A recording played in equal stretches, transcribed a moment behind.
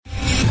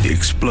The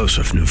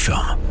explosive new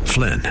film,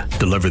 Flynn,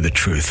 deliver the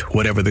truth,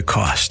 whatever the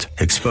cost,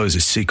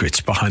 exposes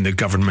secrets behind the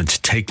government's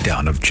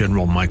takedown of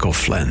General Michael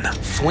Flynn.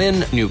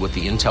 Flynn knew what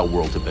the intel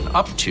world had been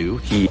up to.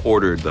 He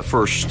ordered the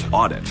first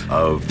audit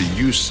of the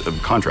use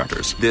of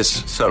contractors.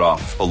 This set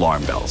off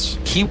alarm bells.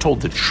 He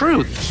told the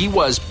truth. He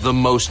was the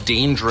most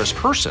dangerous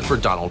person for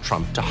Donald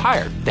Trump to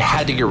hire. They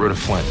had to get rid of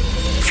Flynn.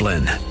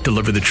 Flynn,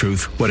 deliver the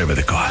truth, whatever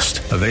the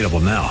cost. Available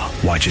now.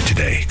 Watch it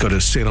today. Go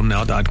to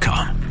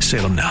salemnow.com.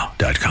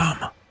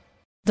 salemnow.com.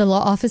 The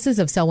law offices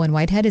of Selwyn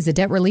Whitehead is a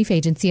debt relief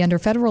agency under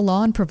federal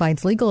law and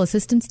provides legal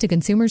assistance to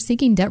consumers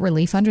seeking debt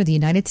relief under the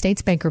United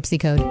States Bankruptcy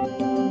Code.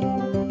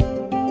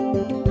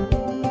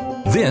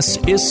 This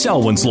is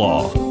Selwyn's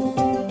Law.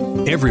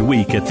 Every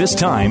week at this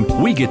time,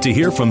 we get to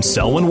hear from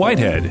Selwyn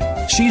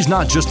Whitehead. She's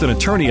not just an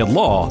attorney at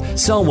law.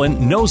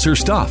 Selwyn knows her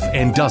stuff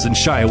and doesn't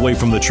shy away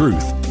from the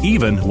truth,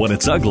 even when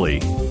it's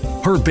ugly.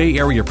 Her Bay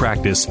Area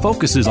practice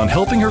focuses on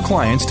helping her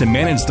clients to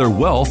manage their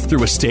wealth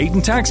through estate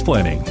and tax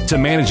planning, to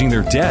managing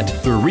their debt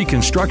through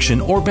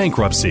reconstruction or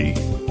bankruptcy.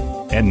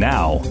 And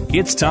now,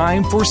 it's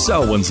time for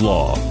Selwyn's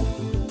Law.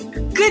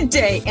 Good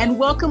day, and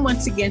welcome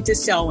once again to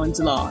Selwyn's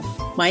Law.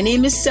 My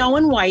name is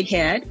Selwyn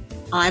Whitehead.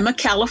 I'm a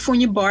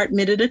California Bar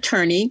Admitted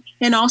attorney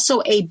and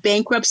also a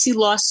bankruptcy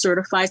law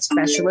certified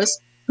specialist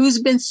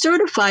who's been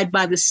certified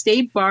by the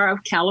State Bar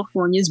of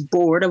California's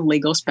Board of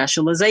Legal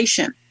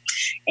Specialization.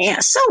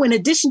 And so in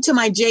addition to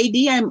my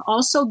JD, I'm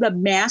also the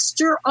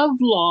master of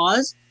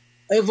laws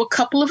of a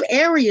couple of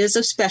areas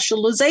of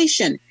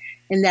specialization.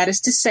 And that is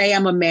to say,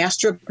 I'm a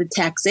master of the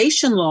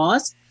taxation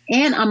laws,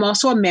 and I'm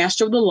also a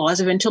master of the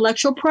laws of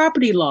intellectual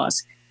property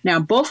laws. Now,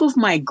 both of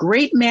my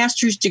great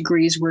master's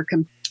degrees were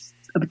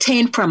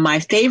obtained from my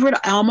favorite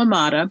alma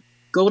mater,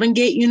 Golden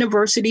Gate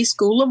University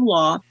School of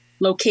Law,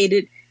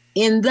 located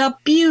in the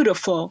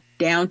beautiful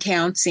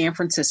downtown San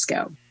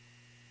Francisco.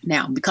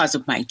 Now, because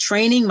of my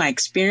training, my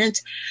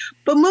experience,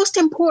 but most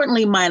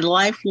importantly, my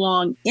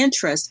lifelong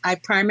interest, I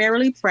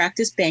primarily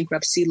practice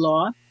bankruptcy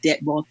law,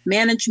 debt wealth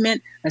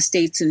management,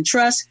 estates and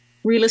trusts,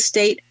 real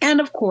estate, and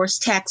of course,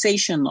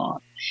 taxation law.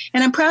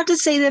 And I'm proud to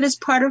say that as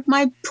part of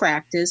my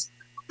practice,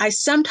 I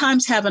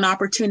sometimes have an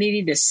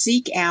opportunity to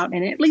seek out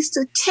and at least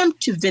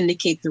attempt to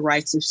vindicate the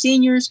rights of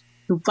seniors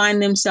who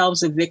find themselves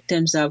the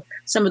victims of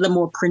some of the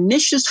more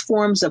pernicious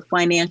forms of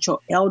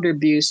financial elder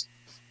abuse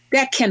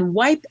that can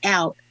wipe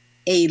out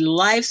a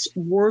life's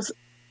worth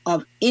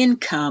of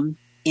income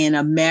in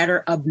a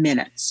matter of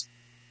minutes.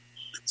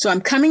 So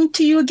I'm coming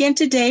to you again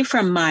today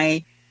from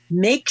my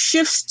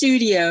makeshift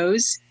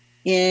studios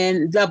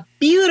in the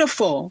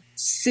beautiful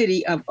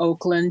city of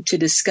Oakland to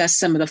discuss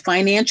some of the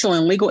financial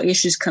and legal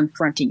issues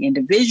confronting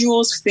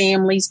individuals,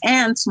 families,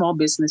 and small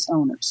business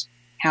owners.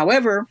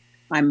 However,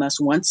 I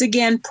must once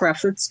again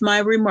preface my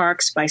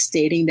remarks by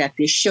stating that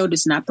this show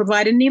does not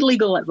provide any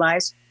legal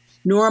advice,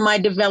 nor am I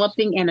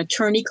developing an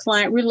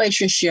attorney-client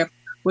relationship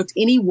with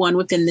anyone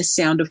within the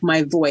sound of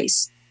my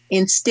voice.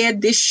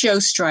 Instead, this show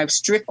strives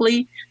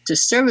strictly to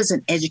serve as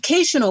an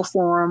educational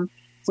forum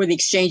for the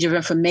exchange of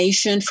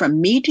information from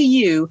me to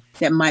you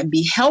that might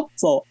be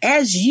helpful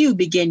as you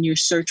begin your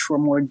search for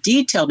more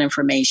detailed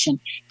information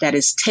that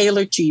is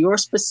tailored to your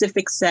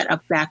specific set of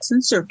facts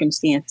and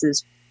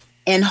circumstances,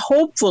 and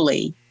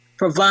hopefully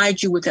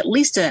provide you with at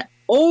least an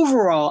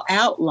overall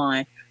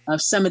outline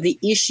of some of the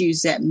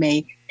issues that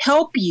may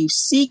help you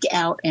seek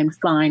out and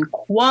find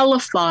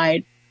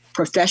qualified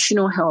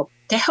professional help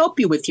to help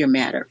you with your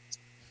matter.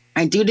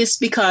 I do this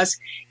because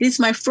it is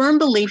my firm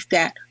belief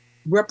that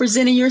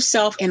representing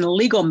yourself in a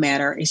legal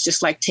matter is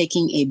just like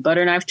taking a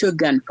butter knife to a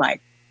gunfight.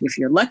 If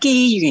you're lucky,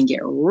 you can get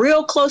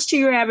real close to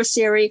your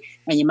adversary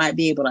and you might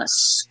be able to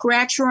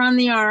scratch her on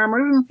the arm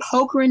or even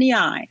poke her in the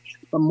eye.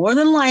 But more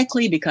than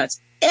likely,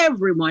 because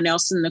everyone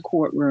else in the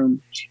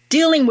courtroom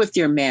dealing with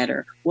your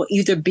matter will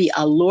either be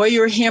a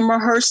lawyer, him or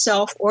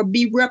herself, or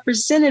be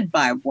represented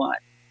by one.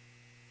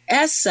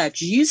 As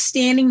such, you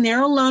standing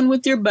there alone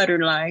with your butter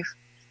knife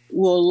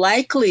will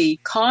likely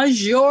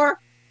cause your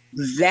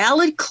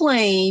valid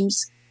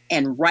claims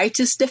and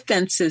righteous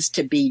defenses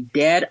to be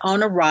dead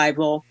on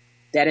arrival.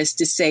 That is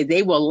to say,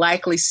 they will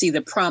likely see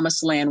the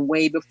promised land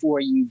way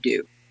before you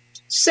do.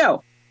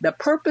 So, the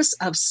purpose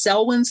of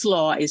Selwyn's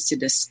Law is to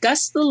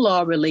discuss the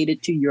law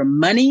related to your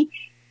money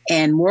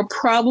and more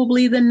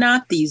probably than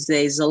not these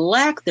days, the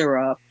lack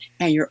thereof,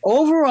 and your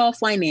overall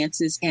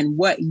finances and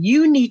what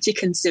you need to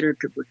consider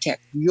to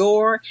protect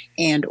your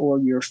and or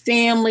your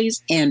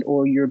families and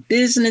or your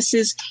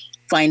businesses,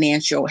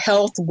 financial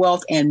health,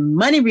 wealth, and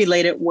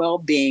money-related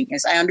well-being,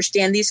 as I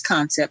understand these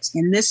concepts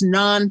in this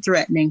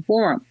non-threatening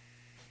forum.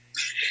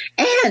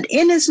 And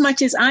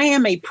inasmuch as I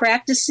am a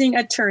practicing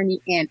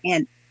attorney and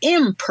an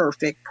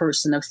imperfect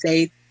person of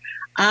faith,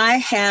 I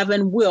have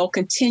and will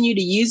continue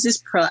to use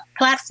this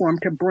platform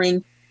to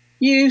bring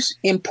you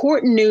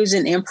important news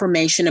and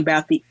information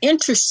about the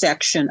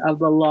intersection of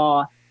the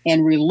law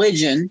and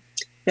religion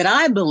that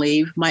I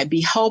believe might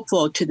be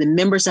helpful to the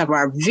members of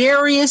our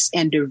various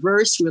and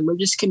diverse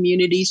religious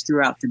communities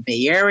throughout the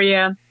Bay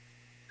Area,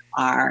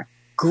 our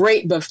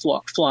great but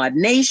flawed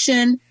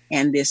nation,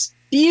 and this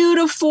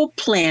beautiful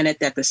planet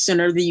at the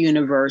center of the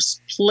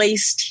universe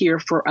placed here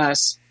for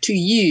us to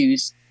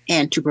use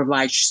and to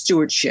provide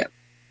stewardship.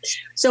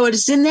 So it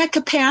is in that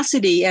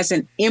capacity as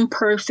an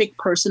imperfect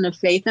person of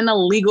faith and a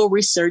legal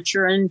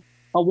researcher and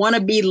a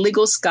wannabe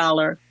legal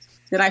scholar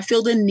that I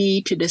feel the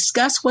need to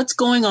discuss what's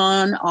going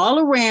on all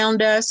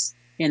around us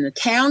in the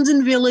towns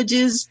and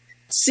villages,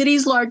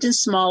 cities large and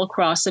small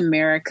across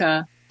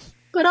America,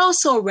 but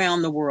also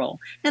around the world.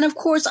 And of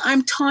course,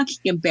 I'm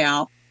talking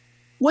about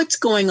what's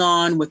going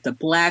on with the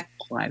Black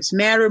Lives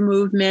Matter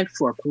movement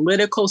for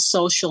political,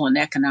 social, and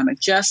economic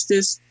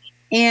justice,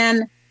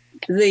 and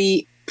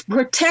the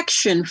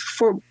protection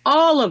for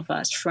all of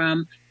us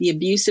from the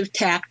abusive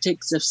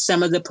tactics of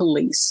some of the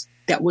police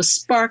that was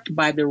sparked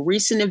by the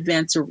recent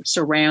events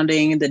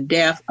surrounding the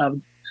death of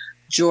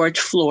George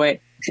Floyd.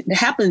 It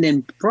happened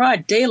in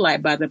broad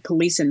daylight by the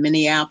police in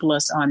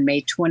Minneapolis on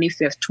May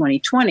 25th,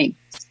 2020.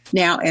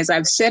 Now, as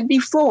I've said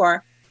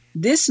before,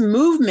 this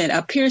movement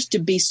appears to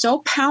be so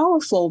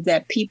powerful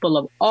that people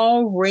of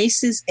all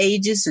races,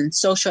 ages, and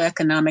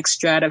socioeconomic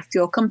strata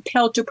feel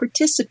compelled to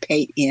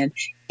participate in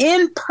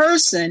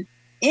person,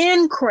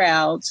 in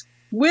crowds,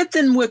 with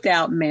and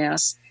without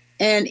masks,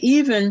 and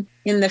even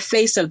in the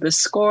face of the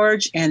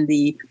scourge and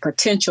the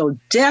potential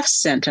death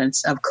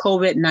sentence of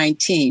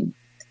COVID-19.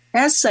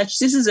 As such,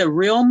 this is a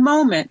real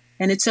moment,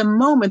 and it's a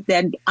moment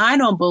that I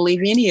don't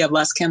believe any of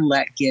us can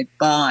let get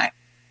by.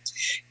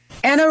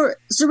 And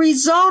as a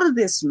result of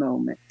this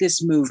movement,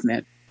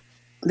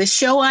 the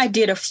show I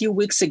did a few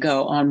weeks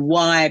ago on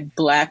why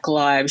Black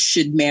lives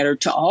should matter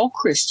to all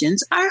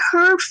Christians, I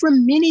heard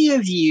from many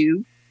of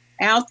you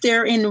out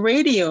there in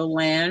radio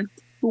land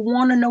who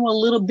want to know a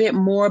little bit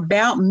more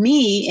about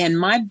me and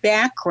my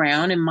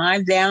background and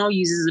my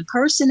values as a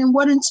person and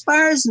what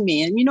inspires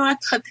me. And, I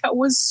thought that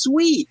was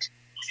sweet.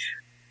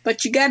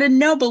 But you got to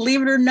know,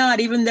 believe it or not,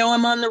 even though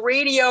I'm on the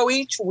radio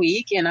each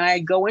week and I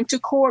go into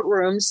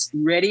courtrooms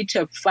ready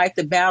to fight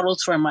the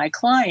battles for my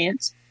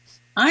clients,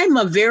 I'm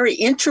a very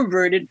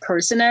introverted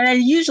person and I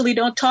usually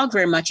don't talk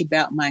very much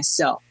about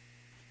myself.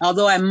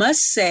 Although I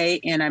must say,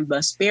 and I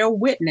must bear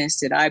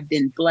witness, that I've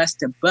been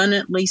blessed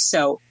abundantly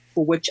so,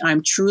 for which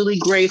I'm truly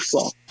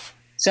grateful.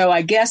 So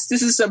I guess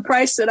this is a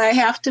price that I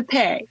have to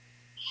pay.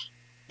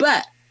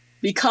 But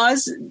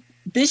because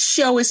this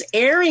show is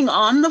airing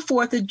on the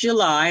 4th of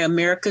July,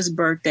 America's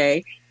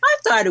birthday, I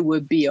thought it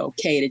would be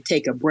okay to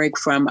take a break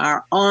from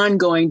our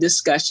ongoing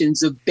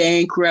discussions of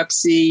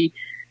bankruptcy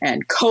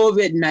and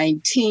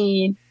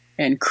COVID-19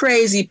 and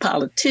crazy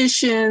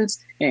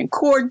politicians and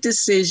court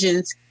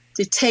decisions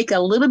to take a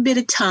little bit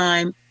of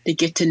time to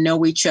get to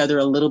know each other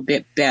a little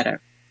bit better.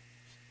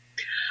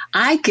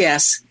 I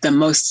guess the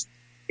most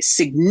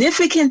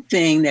significant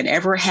thing that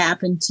ever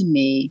happened to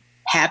me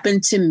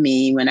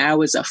when I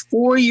was a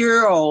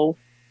 4-year-old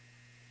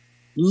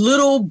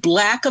little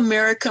Black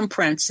American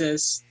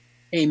princess,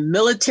 a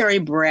military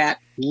brat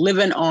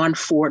living on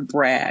Fort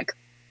Bragg,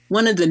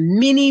 one of the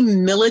many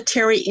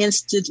military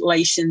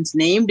installations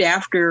named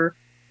after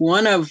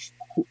one of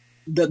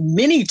the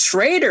many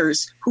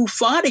traitors who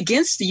fought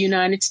against the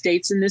United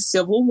States in the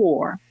Civil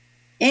War.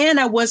 And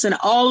I was an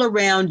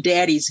all-around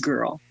daddy's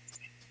girl,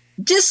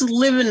 just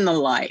living the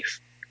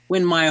life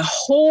when my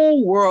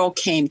whole world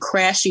came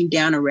crashing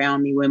down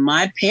around me, when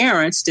my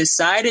parents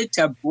decided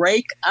to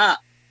break up.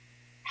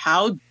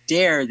 How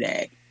dare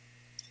they?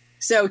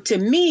 So to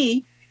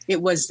me,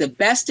 it was the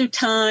best of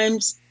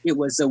times. It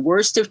was the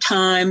worst of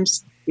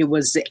times. It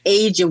was the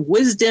age of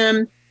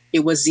wisdom.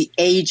 It was the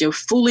age of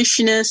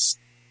foolishness.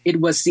 It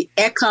was the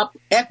epoch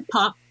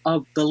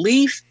of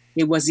belief.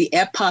 It was the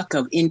epoch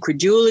of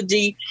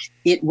incredulity.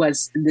 It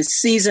was the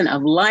season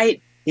of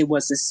light. It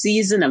was the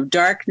season of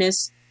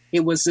darkness.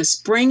 It was the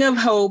spring of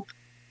hope,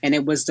 and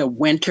it was the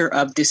winter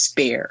of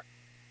despair.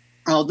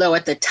 Although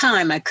at the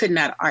time I could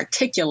not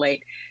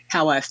articulate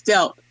how I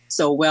felt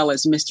so well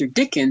as Mr.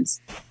 Dickens,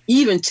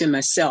 even to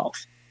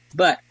myself,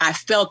 but I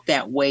felt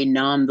that way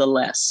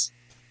nonetheless.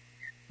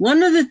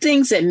 One of the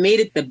things that made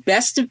it the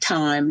best of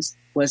times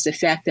was the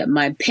fact that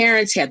my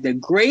parents had the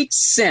great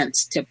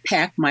sense to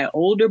pack my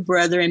older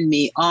brother and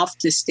me off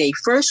to stay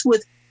first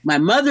with my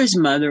mother's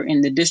mother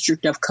in the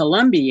District of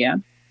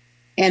Columbia,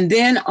 and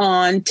then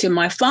on to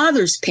my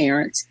father's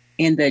parents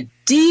in the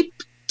deep,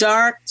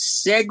 dark,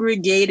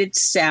 segregated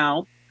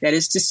South, that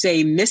is to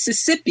say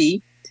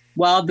Mississippi,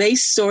 while they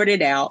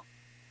sorted out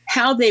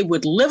how they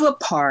would live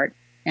apart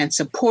and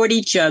support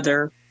each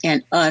other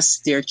and us,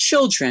 their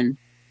children,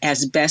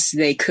 as best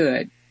they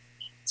could.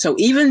 So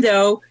even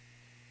though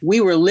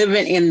we were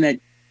living in the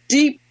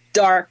deep,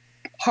 dark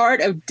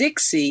heart of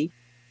Dixie,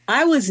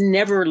 I was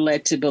never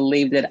led to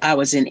believe that I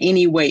was in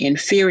any way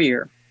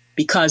inferior,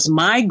 because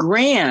my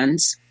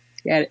grands,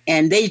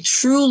 and they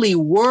truly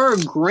were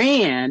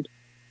grand,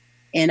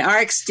 and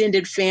our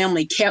extended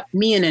family kept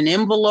me in an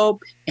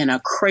envelope and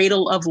a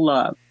cradle of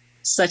love,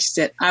 such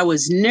that I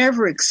was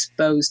never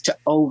exposed to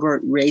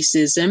overt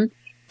racism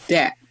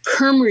that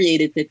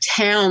permeated the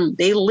town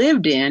they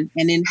lived in.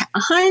 And in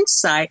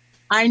hindsight,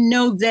 I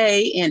know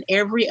they and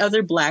every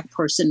other Black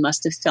person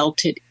must have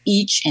felt it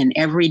each and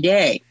every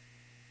day.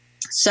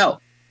 So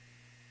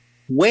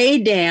way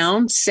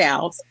down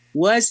south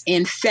was,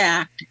 in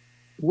fact,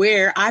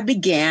 where I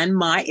began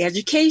my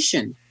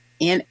education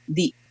in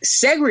the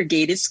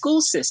segregated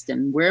school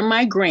system, where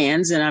my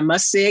grands, and I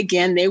must say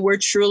again, they were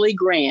truly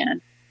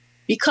grand,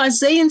 because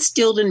they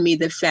instilled in me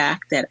the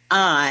fact that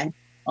I,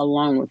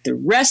 along with the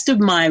rest of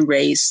my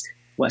race,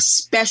 was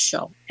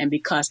special. And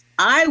because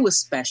I was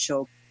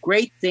special,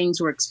 great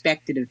things were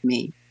expected of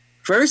me.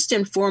 First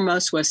and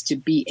foremost was to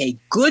be a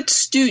good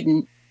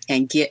student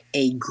and get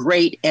a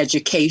great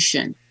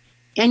education.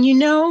 And you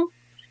know,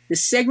 the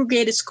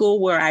segregated school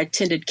where I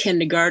attended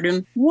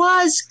kindergarten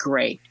was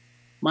great.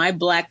 My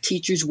Black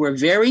teachers were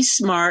very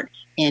smart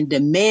and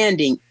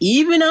demanding,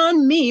 even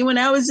on me when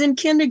I was in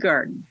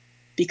kindergarten,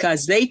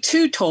 because they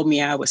too told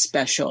me I was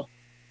special.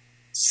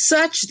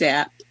 Such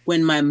that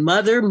when my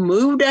mother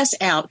moved us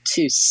out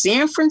to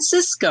San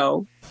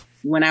Francisco,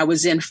 when I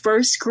was in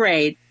first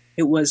grade,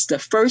 it was the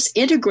first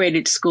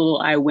integrated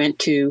school I went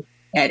to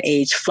at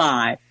age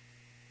 5.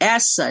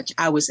 As such,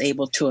 I was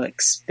able to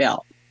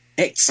excel.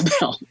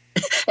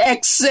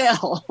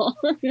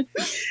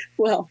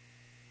 Well,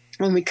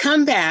 when we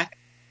come back,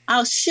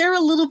 I'll share a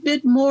little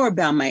bit more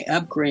about my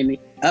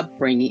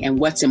upbringing and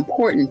what's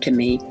important to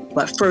me.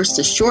 But first,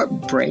 a short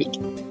break,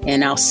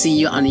 and I'll see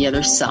you on the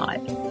other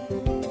side.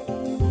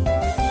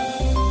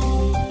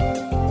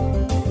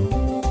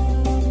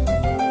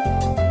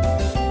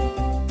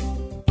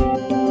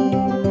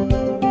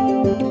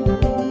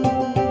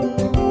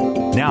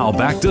 Now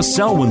back to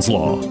Selwyn's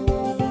Law.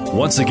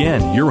 Once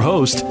again, your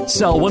host,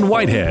 Selwyn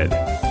Whitehead.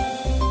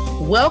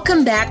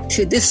 Welcome back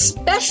to this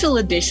special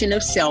edition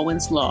of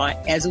Selwyn's Law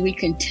as we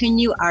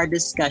continue our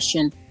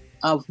discussion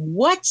of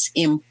what's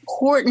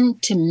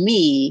important to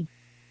me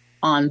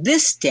on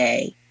this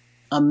day,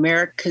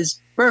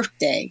 America's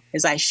birthday,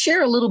 as I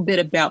share a little bit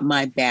about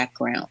my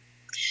background.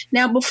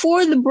 Now,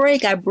 before the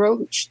break, I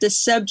broached the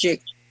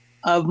subject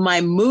of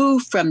my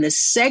move from the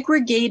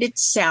segregated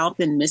South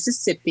in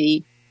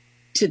Mississippi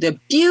to the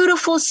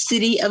beautiful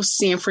city of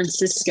San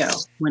Francisco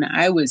when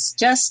I was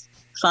just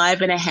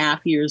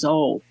 5.5 years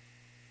old.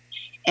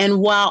 And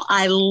while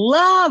I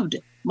loved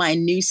my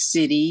new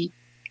city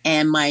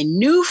and my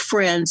new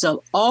friends of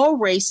all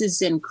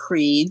races and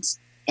creeds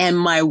and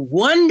my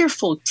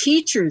wonderful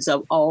teachers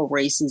of all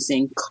races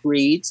and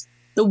creeds,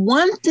 the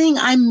one thing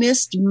I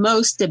missed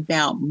most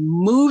about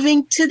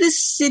moving to the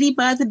city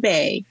by the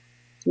bay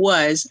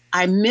was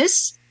I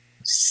missed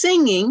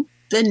singing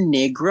the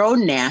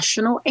Negro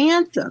National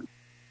Anthem.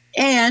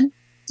 And,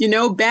 you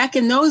know, back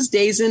in those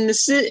days in the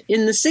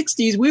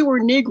 60s, we were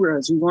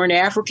Negroes. We weren't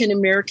African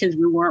Americans.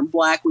 We weren't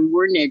Black. We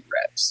were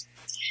Negroes.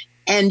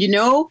 And, you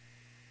know,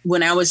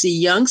 when I was a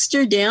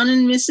youngster down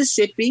in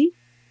Mississippi,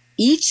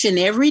 each and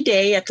every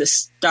day at the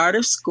start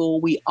of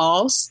school, we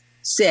all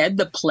said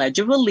the Pledge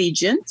of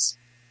Allegiance.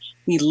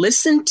 We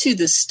listened to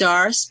the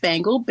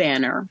Star-Spangled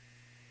Banner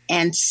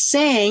and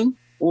sang,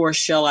 or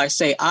shall I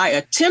say, I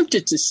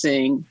attempted to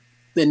sing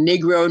the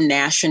Negro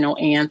National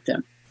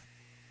Anthem.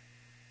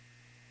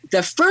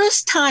 The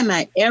first time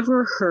I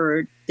ever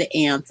heard the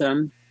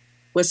anthem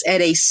was at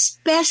a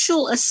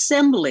special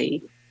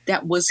assembly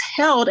that was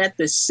held at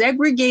the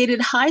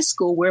segregated high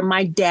school where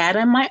my dad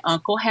and my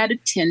uncle had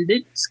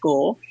attended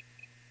school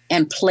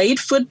and played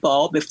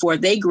football before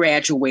they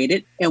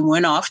graduated and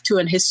went off to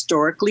an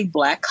historically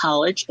Black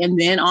college and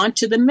then on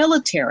to the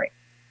military.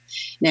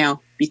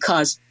 Now,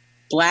 because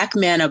Black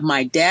men of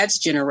my dad's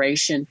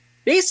generation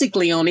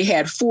basically only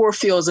had 4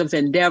 fields of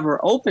endeavor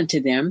open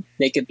to them,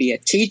 they could be a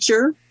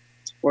teacher,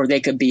 or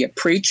they could be a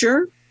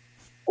preacher,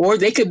 or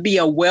they could be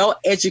a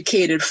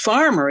well-educated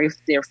farmer if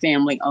their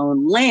family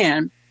owned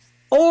land,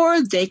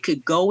 or they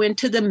could go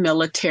into the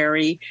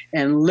military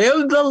and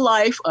live the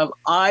life of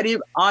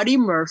Audie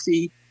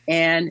Murphy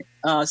and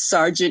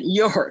Sergeant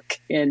York.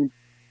 And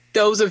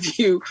those of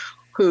you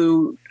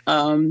who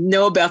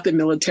know about the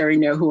military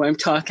know who I'm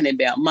talking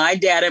about. My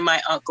dad and my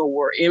uncle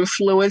were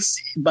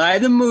influenced by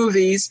the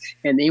movies,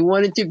 and they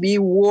wanted to be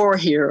war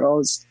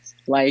heroes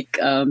like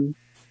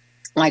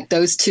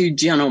those two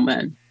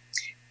gentlemen.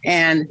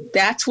 And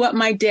that's what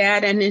my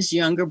dad and his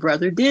younger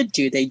brother did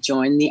do. They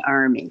joined the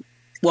Army.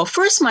 Well,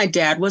 first, my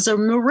dad was a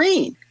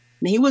Marine.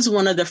 And he was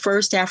one of the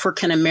first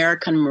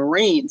African-American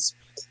Marines.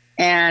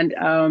 And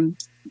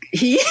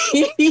they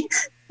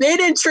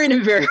didn't treat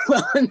him very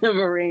well in the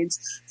Marines.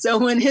 So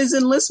when his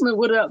enlistment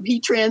went up, he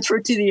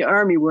transferred to the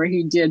Army, where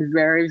he did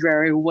very,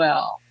 very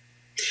well.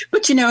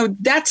 But, you know,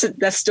 that's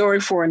a story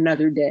for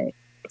another day.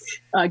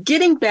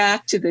 Getting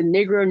back to the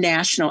Negro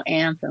National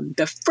Anthem,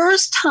 the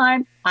first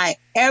time I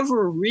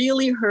ever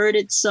really heard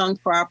it sung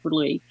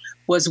properly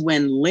was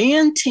when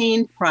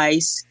Leontyne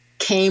Price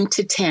came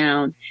to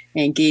town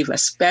and gave a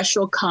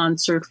special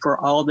concert for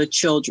all the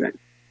children.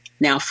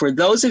 Now, for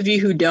those of you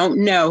who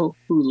don't know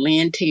who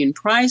Leontyne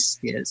Price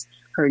is,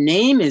 her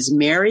name is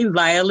Mary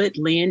Violet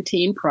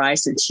Leontyne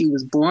Price, and she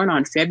was born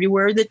on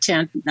February the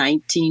 10th,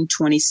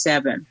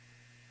 1927.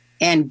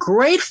 And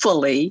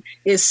gratefully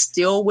is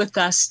still with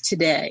us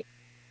today.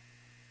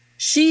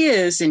 She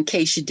is, in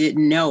case you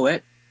didn't know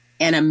it,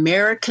 an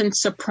American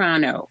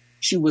soprano.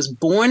 She was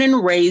born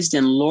and raised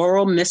in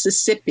Laurel,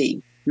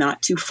 Mississippi,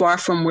 not too far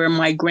from where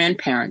my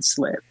grandparents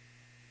lived.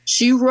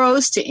 She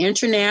rose to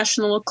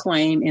international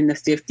acclaim in the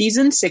 50s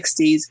and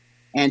 60s,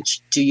 and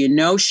do you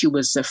know she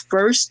was the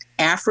first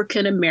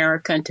African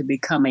American to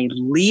become a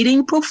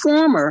leading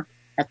performer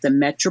at the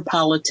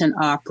Metropolitan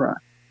Opera,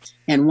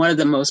 and one of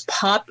the most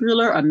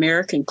popular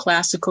American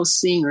classical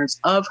singers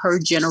of her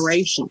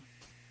generation.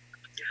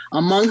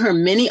 Among her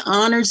many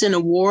honors and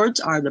awards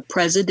are the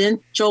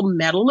Presidential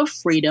Medal of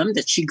Freedom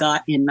that she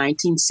got in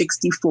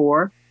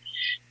 1964,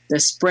 the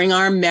Spring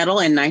Arm Medal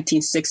in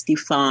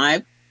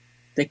 1965,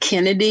 the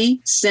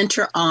Kennedy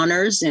Center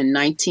Honors in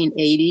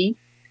 1980,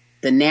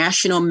 the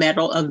National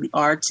Medal of the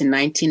Arts in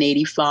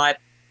 1985,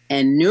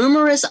 and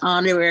numerous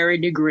honorary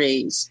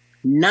degrees,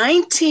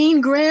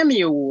 19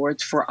 Grammy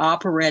Awards for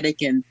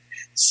operatic and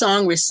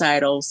song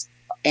recitals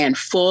and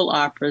full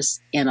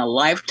operas, and a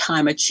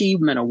Lifetime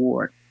Achievement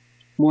Award,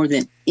 more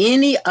than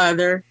any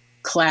other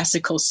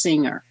classical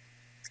singer.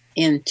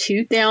 In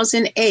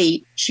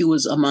 2008, she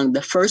was among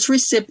the first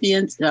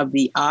recipients of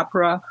the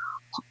opera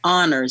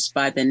honors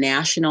by the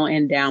National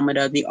Endowment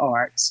of the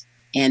Arts.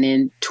 And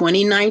in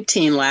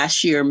 2019,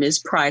 last year, Ms.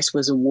 Price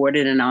was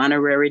awarded an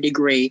honorary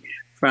degree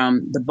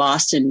from the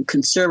Boston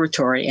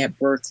Conservatory at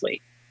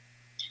Berkeley.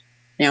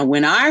 Now,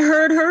 when I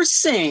heard her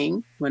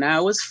sing when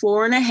I was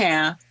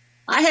 4.5,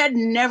 I had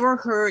never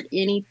heard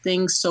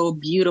anything so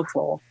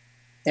beautiful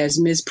as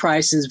Ms.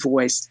 Price's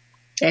voice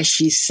as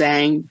she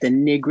sang the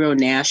Negro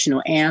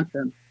National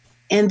Anthem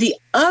and the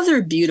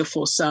other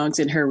beautiful songs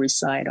in her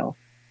recital.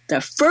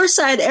 The first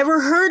I'd ever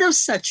heard of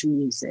such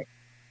music.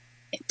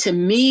 To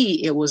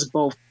me, it was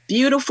both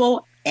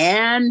beautiful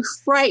and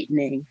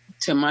frightening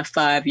to my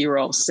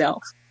 5-year-old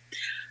self.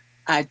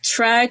 I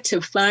tried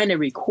to find a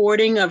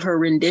recording of her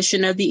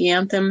rendition of the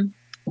anthem,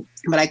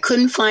 but I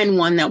couldn't find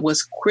one that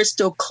was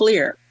crystal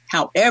clear.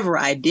 However,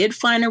 I did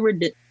find a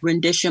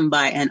rendition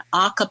by an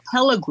a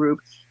cappella group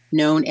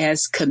known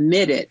as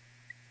Committed.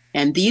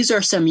 And these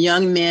are some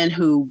young men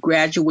who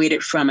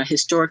graduated from a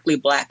historically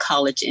black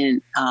college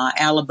in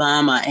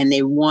Alabama, and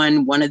they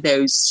won one of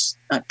those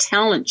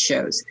talent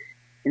shows.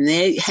 And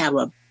they have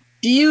a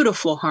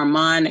beautiful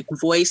harmonic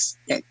voice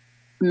that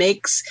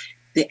makes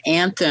the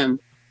anthem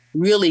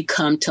really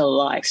come to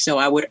life. So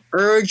I would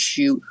urge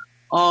you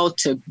all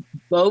to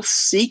both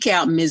seek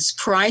out Ms.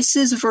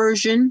 Price's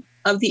version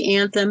of the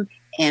anthem,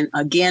 and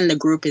again, the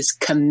group is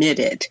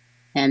Committed,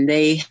 and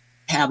they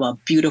have a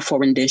beautiful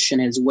rendition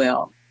as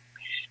well.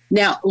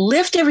 Now,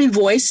 Lift Every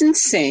Voice and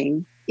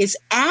Sing is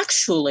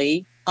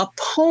actually a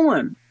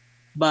poem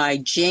by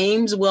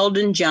James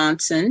Weldon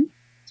Johnson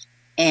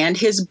and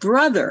his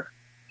brother.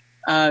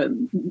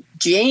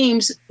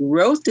 James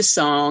wrote the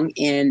song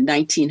in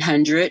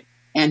 1900,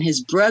 and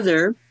his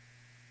brother,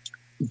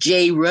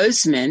 J.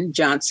 Roseman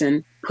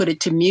Johnson, put it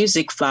to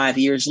music 5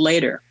 years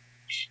later.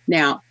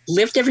 Now,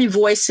 Lift Every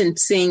Voice and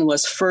Sing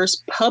was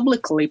first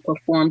publicly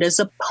performed as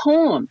a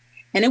poem,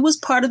 and it was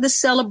part of the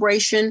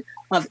celebration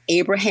of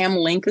Abraham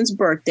Lincoln's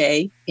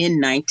birthday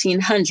in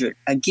 1900,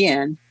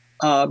 again,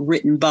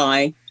 written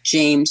by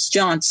James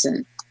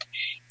Johnson.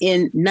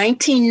 In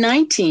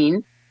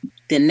 1919,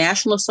 the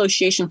National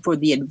Association for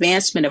the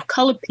Advancement of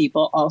Colored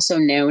People, also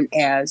known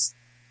as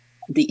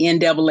the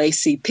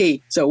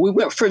NAACP. So we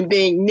went from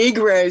being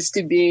Negroes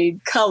to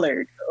being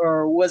colored,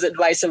 or was it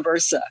vice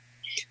versa?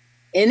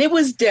 And it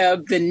was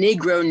dubbed the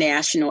Negro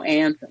National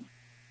Anthem.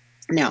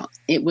 Now,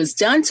 it was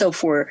done so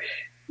for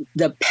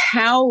the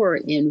power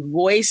in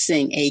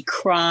voicing a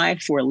cry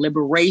for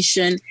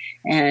liberation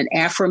and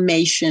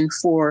affirmation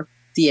for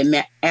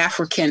the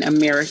African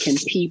American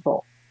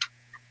people.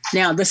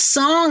 Now, the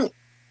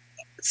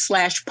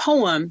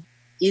song/poem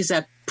is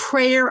a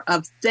prayer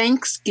of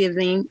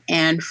thanksgiving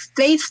and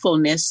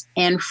faithfulness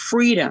and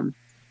freedom,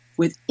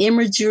 with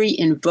imagery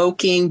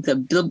invoking the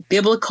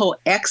biblical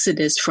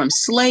exodus from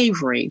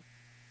slavery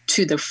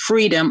to the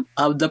freedom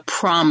of the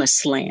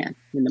promised land.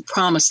 And the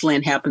promised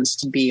land happens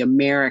to be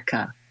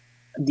America,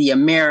 the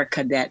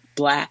America that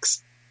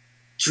Blacks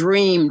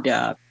dreamed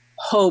of,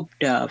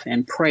 hoped of,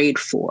 and prayed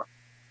for.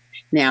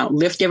 Now,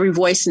 Lift Every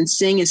Voice and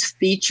Sing is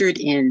featured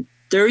in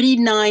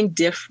 39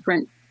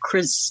 different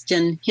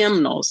Christian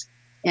hymnals,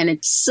 and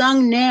it's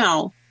sung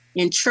now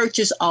in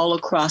churches all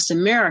across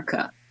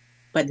America,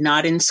 but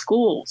not in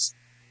schools.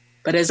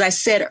 But as I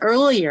said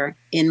earlier,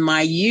 in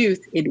my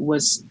youth, it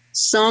was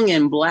sung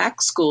in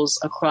Black schools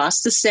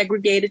across the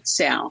segregated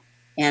South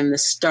and the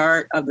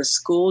start of the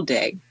school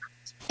day,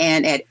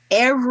 and at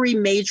every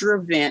major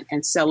event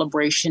and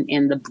celebration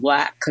in the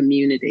Black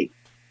community.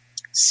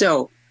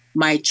 So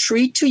my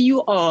treat to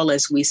you all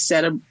as we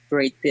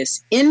celebrate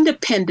this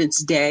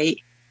Independence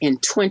Day in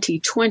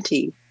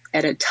 2020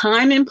 at a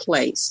time and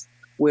place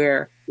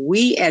where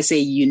we as a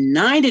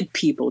united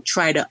people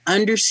try to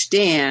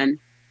understand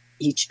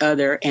each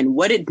other and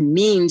what it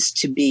means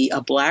to be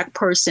a Black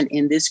person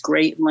in this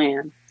great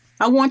land,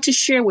 I want to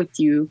share with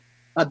you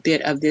a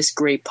bit of this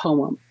great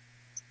poem.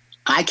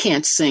 I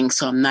can't sing,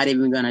 so I'm not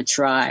even going to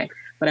try,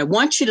 but I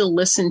want you to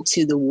listen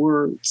to the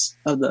words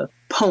of the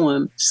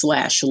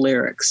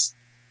poem/lyrics.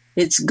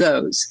 It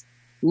goes,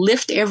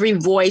 Lift every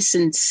voice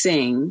and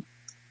sing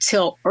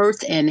till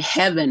earth and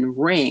heaven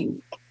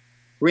ring.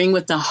 Ring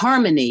with the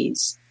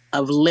harmonies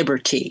of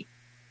liberty.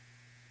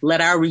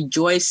 Let our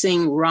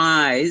rejoicing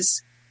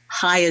rise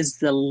high as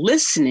the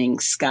listening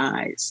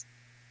skies.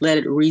 Let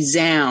it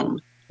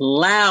resound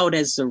loud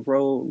as the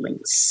rolling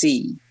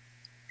sea.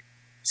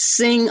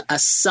 Sing a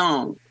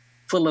song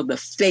full of the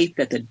faith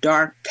that the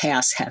dark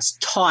past has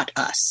taught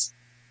us.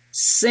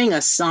 Sing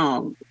a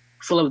song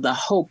full of the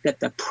hope that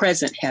the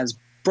present has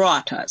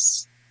brought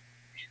us.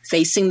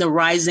 Facing the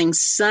rising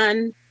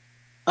sun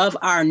of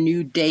our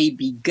new day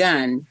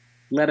begun,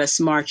 let us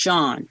march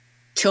on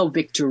till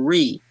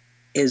victory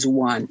is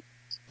won.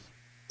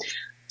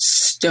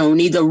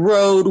 Stony the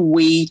road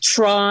we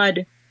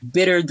trod,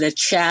 bitter the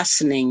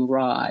chastening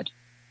rod,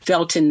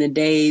 felt in the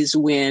days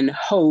when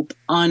hope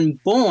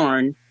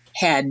unborn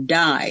had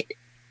died.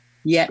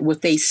 Yet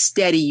with a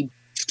steady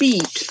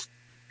feet,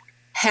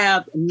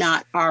 have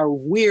not our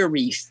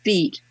weary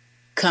feet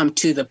come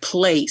to the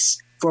place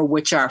for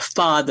which our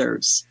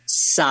fathers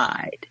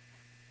sighed.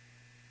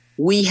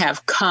 We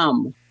have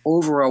come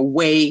over a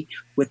way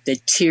with the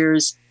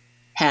tears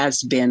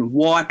has been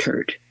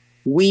watered.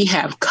 We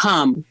have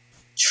come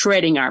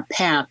treading our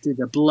path through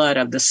the blood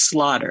of the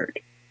slaughtered.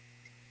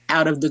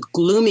 Out of the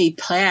gloomy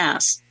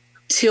past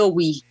till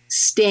we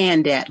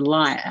stand at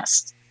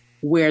last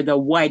where the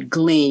white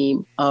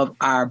gleam of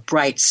our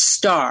bright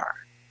star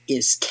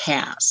is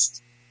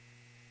cast.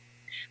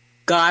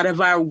 God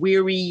of our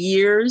weary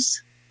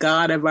years,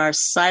 God of our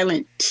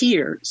silent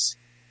tears,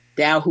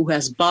 thou who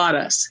hast brought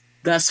us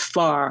thus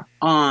far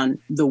on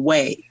the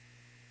way,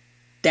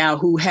 thou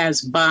who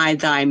hast by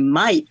thy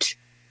might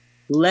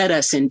led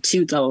us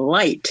into the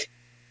light,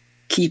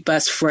 keep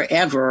us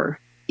forever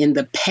in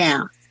the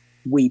path,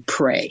 we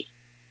pray.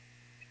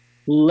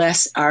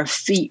 Lest our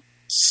feet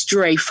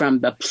stray from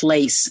the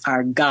place,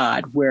 our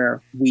God,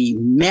 where we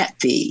met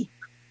thee,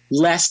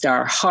 lest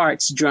our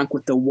hearts drunk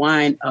with the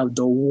wine of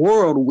the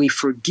world we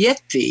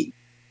forget thee.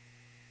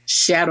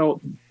 Shadowed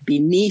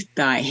beneath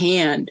thy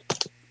hand,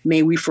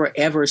 may we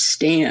forever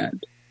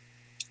stand,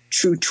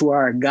 true to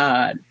our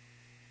God,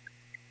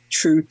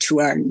 true to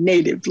our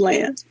native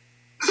land,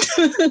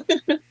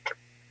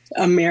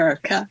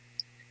 America.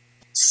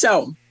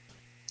 So,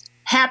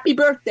 happy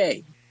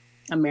birthday,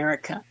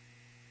 America.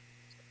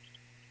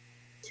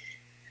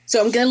 So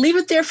I'm going to leave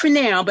it there for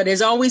now, but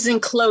as always in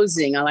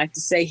closing, I like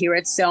to say here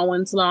at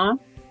Selwyn's Law,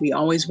 we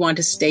always want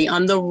to stay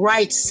on the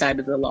right side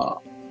of the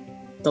law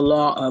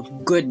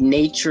of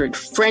good-natured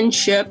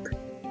friendship,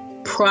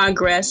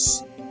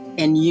 progress,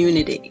 and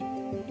unity.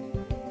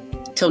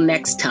 Till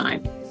next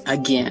time,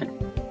 again,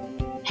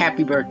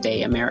 happy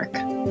birthday,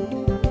 America.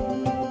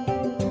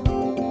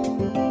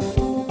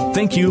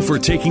 Thank you for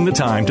taking the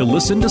time to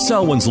listen to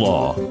Selwyn's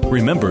Law.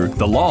 Remember,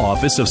 the Law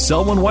Office of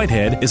Selwyn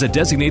Whitehead is a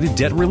designated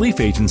debt relief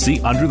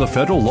agency under the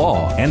federal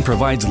law and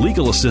provides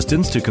legal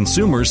assistance to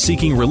consumers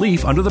seeking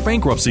relief under the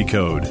Bankruptcy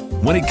Code.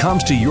 When it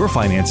comes to your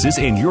finances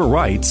and your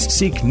rights,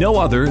 seek no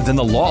other than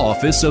the Law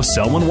Office of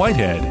Selwyn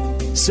Whitehead.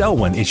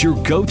 Selwyn is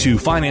your go-to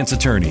finance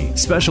attorney,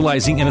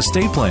 specializing in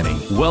estate planning,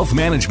 wealth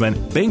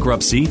management,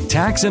 bankruptcy,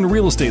 tax, and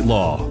real estate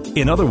law.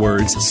 In other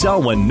words,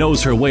 Selwyn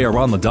knows her way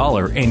around the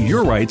dollar, and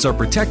your rights are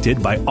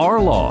protected by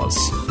our laws.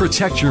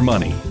 Protect your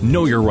money.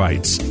 Know your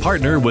rights.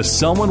 Partner with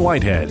Selwyn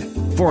Whitehead.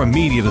 For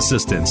immediate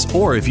assistance,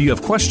 or if you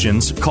have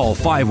questions, call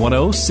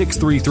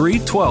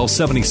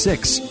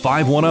 510-633-1276,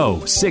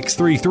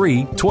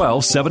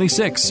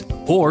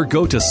 510-633-1276, or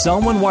go to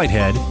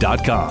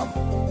selwynwhitehead.com.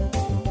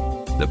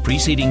 The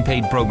preceding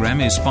paid program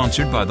is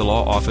sponsored by the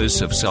Law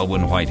Office of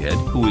Selwyn Whitehead,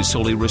 who is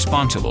solely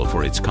responsible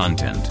for its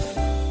content.